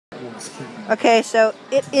Okay, so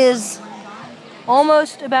it is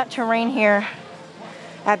almost about to rain here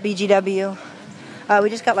at BGW. We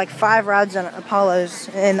just got like 5 rides on Apollo's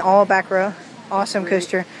in all back row. Awesome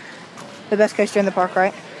coaster. The best coaster in the park,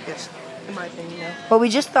 right? Yes, in my opinion, yeah. Well, we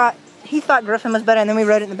just thought, he thought Griffin was better, and then we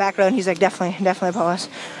rode it in the back row, and he's like, definitely Apollo's.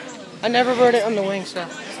 I never rode it on the wing, so.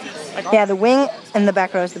 Yeah, the wing and the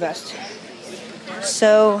back row is the best.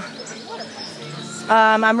 So,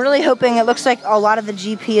 I'm really hoping, it looks like a lot of the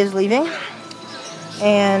GP is leaving.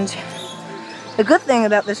 And the good thing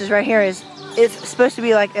about this is right here is, it's supposed to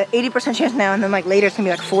be like an 80% chance now, and then like later it's gonna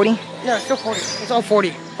be like 40. No, it's still 40. It's all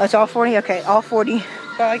 40. Oh, it's all 40? Okay, all 40.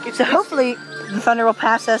 So hopefully the Thunder will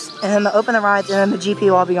pass us, and then they'll open the rides, and then the GP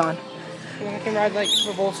will all be gone. And then I can ride like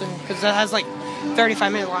Revolson, because that has like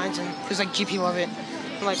 35-minute lines, and because like GP love it.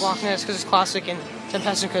 And like Loch Ness, because it's classic, and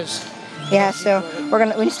Tempesto, because. Yeah, so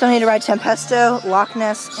we still need to ride Tempesto, Loch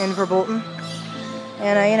Ness, and Verbolten.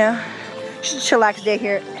 And you know, just a chillax day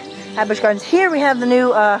here at Busch Gardens. Here we have the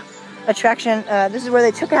new attraction. This is where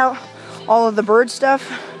they took out all of the bird stuff,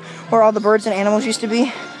 where all the birds and animals used to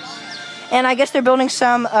be. And I guess they're building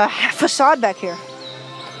some facade back here.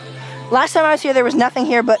 Last time I was here, there was nothing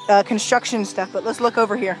here but construction stuff, but let's look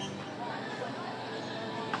over here.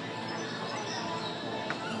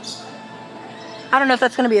 I don't know if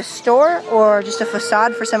that's going to be a store or just a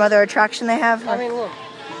facade for some other attraction they have. I mean, look.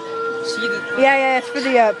 See the... Yeah, it's for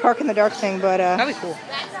the Park in the Dark thing, but that'd be cool.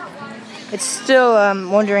 It's still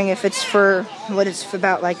wondering if it's for what it's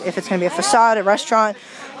about, like if it's going to be a facade, a restaurant,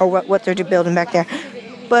 or what they're building back there.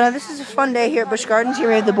 But this is a fun day here at Busch Gardens. Here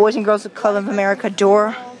we have the Boys and Girls Club of America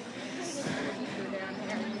door.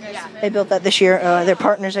 They built that this year. They're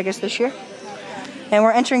partners, I guess, this year. And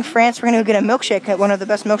we're entering France. We're going to go get a milkshake at one of the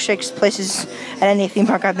best milkshakes places at any theme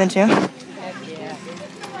park I've been to.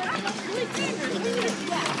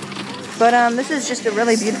 But this is just a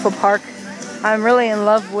really beautiful park. I'm really in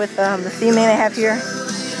love with the theming they have here.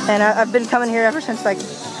 And I've been coming here ever since like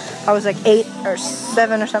I was like 8 or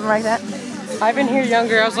 7 or something like that. I've been here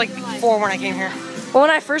younger. I was like 4 when I came here. Well,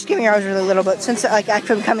 when I first came here, I was really little, but since like I've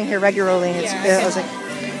been coming here regularly, I was like.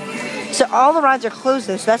 So all the rides are closed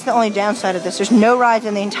though, so that's the only downside of this. There's no rides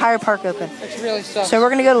in the entire park open. It's really sucks. So we're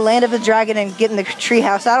gonna go to Land of the Dragon and get in the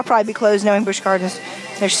treehouse. That'll probably be closed, knowing Busch Gardens.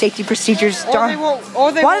 There's safety procedures. Why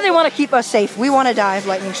do they want to keep us safe? We want to die of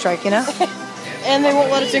lightning strike, you know. And they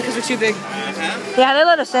won't let us in because we're too big. Yeah, they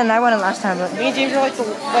let us in. I went in last time, but me and James are like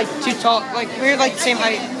too tall. Like we're like the same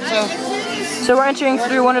height. So we're entering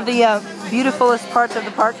through one of the beautifulest parts of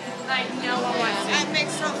the park. That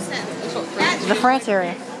makes no sense. The France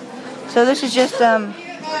area. So this is just a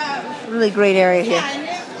really great area here.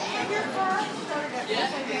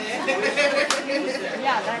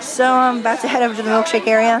 So I'm about to head over to the milkshake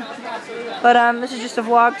area. But this is just a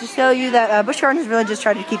vlog to tell you that Busch Gardens really just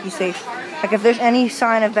tried to keep you safe. Like if there's any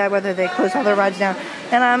sign of bad weather, they close all their rides down.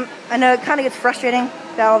 And I know it kind of gets frustrating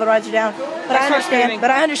that all the rides are down. But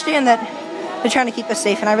I understand that they're trying to keep us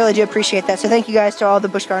safe, and I really do appreciate that. So thank you guys to all the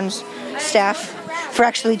Busch Gardens staff for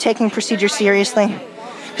actually taking procedures seriously.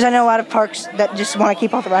 Because I know a lot of parks that just want to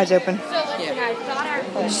keep all the rides open.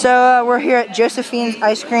 Yeah. So we're here at Josephine's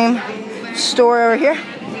ice cream store over here.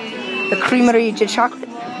 The Creamerie de Chocolate.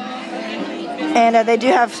 And they do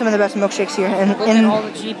have some of the best milkshakes here. And look at all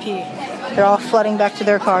the GP. They're all flooding back to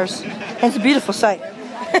their cars. And it's a beautiful sight.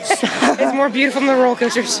 It's more beautiful than the roller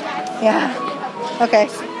coasters. Yeah. Okay.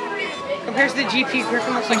 Compared to the GP,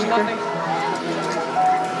 Griffin looks like nothing.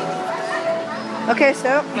 Okay,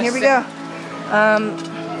 so here we go.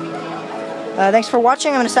 Thanks for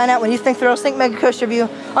watching. I'm going to sign out. When you think Thrills, think Mega Coaster View.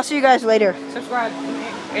 I'll see you guys later. Subscribe.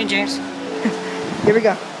 And James. Here we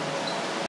go.